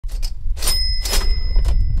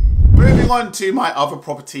on to my other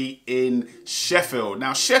property in Sheffield.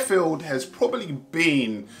 Now, Sheffield has probably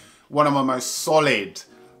been one of my most solid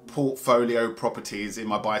portfolio properties in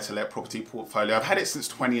my buy-to-let property portfolio. I've had it since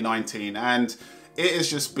 2019 and it has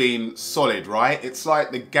just been solid, right? It's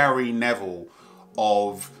like the Gary Neville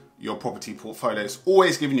of your property portfolio. It's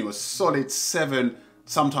always giving you a solid 7,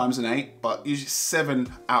 sometimes an 8, but usually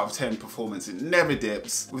 7 out of 10 performance. It never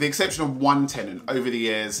dips, with the exception of one tenant. Over the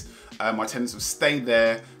years, my tenants have stayed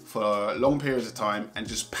there for long periods of time and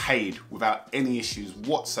just paid without any issues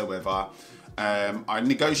whatsoever. I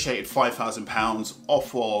negotiated £5,000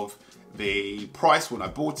 off of the price when I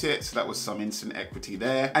bought it, so that was some instant equity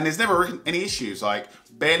there. And there's never any issues, like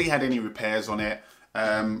barely had any repairs on it.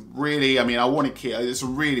 Really, I mean, I want to keep, it's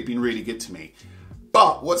really been really good to me.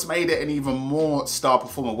 But what's made it an even more star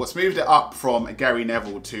performer, what's moved it up from a Gary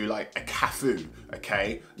Neville to like a Cafu,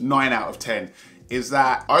 okay, 9 out of 10, is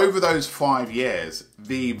that over those 5 years,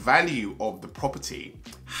 the value of the property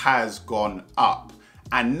has gone up.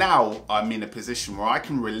 And now I'm in a position where I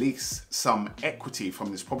can release some equity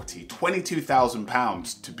from this property,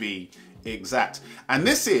 £22,000 to be exact. And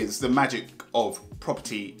this is the magic of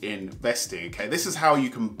property investing, okay? This is how you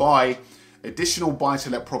can buy additional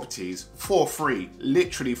buy-to-let properties for free,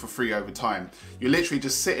 literally for free over time. You're literally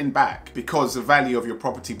just sitting back because the value of your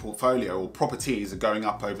property portfolio or properties are going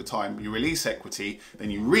up over time. You release equity, then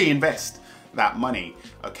you reinvest that money,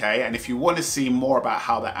 okay? And if you want to see more about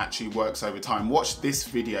how that actually works over time, watch this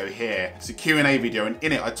video here. It's a Q&A video, and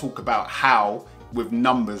in it I talk about how, with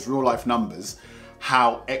numbers, real life numbers,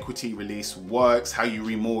 how equity release works, how you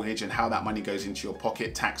remortgage, and how that money goes into your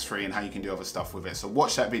pocket tax-free, and how you can do other stuff with it. So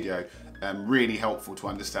watch that video. Really helpful to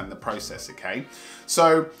understand the process, okay?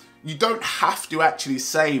 So you don't have to actually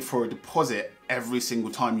save for a deposit every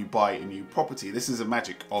single time you buy a new property. This is the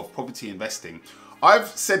magic of property investing. I've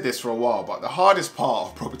said this for a while, but the hardest part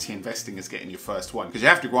of property investing is getting your first one, because you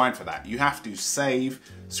have to grind for that. You have to save,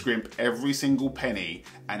 scrimp every single penny,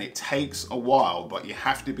 and it takes a while, but you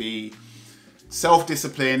have to be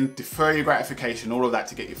self-disciplined, defer your gratification, all of that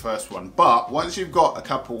to get your first one. But once you've got a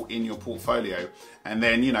couple in your portfolio, and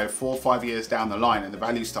then, you know, 4 or 5 years down the line and the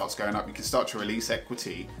value starts going up, you can start to release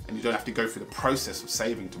equity and you don't have to go through the process of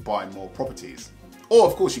saving to buy more properties. Or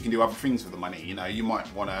of course you can do other things with the money. You know, you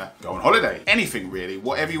might want to go on holiday, anything really,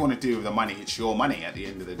 whatever you want to do with the money, it's your money at the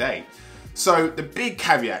end of the day. So the big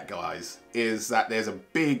caveat, guys, is that there's a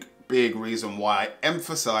big reason why I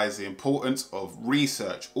emphasize the importance of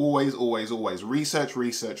research. Always, always, always. Research,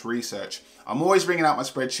 research, research. I'm always bringing out my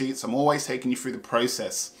spreadsheets. I'm always taking you through the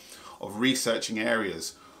process of researching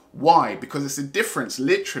areas. Why? Because it's the difference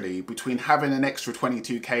literally between having an extra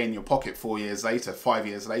 22k in your pocket 4 years later, 5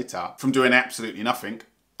 years later, from doing absolutely nothing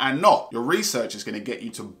and not. Your research is going to get you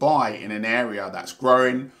to buy in an area that's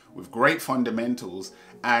growing with great fundamentals.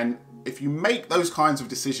 And if you make those kinds of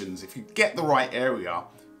decisions, if you get the right area,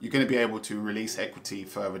 you're going to be able to release equity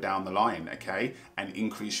further down the line, okay? And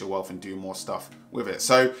increase your wealth and do more stuff with it.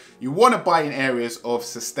 So you want to buy in areas of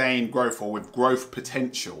sustained growth or with growth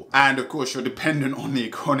potential. And of course, you're dependent on the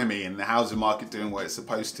economy and the housing market doing what it's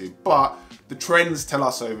supposed to. But the trends tell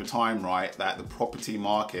us over time, right, that the property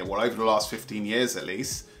market, well, over the last 15 years at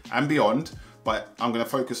least, and beyond, but I'm going to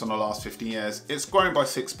focus on the last 15 years, it's grown by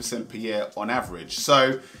 6% per year on average.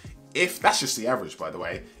 So if that's just the average, by the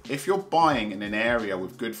way, if you're buying in an area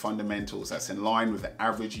with good fundamentals that's in line with the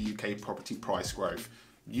average UK property price growth,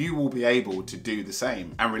 you will be able to do the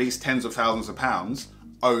same and release tens of thousands of pounds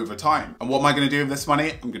over time. And what am I going to do with this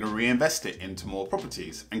money? I'm going to reinvest it into more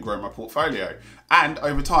properties and grow my portfolio. And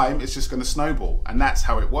over time, it's just going to snowball. And that's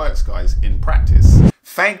how it works, guys, in practice.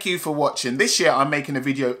 Thank you for watching. This year, I'm making a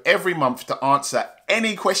video every month to answer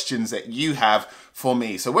any questions that you have for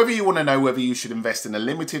me. So whether you want to know whether you should invest in a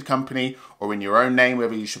limited company or in your own name,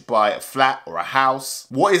 whether you should buy a flat or a house,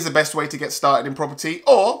 what is the best way to get started in property,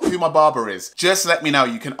 or who my barber is, just let me know.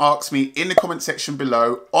 You can ask me in the comment section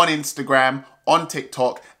below, on Instagram, on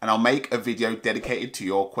TikTok, and I'll make a video dedicated to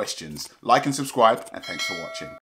your questions. Like and subscribe, and thanks for watching.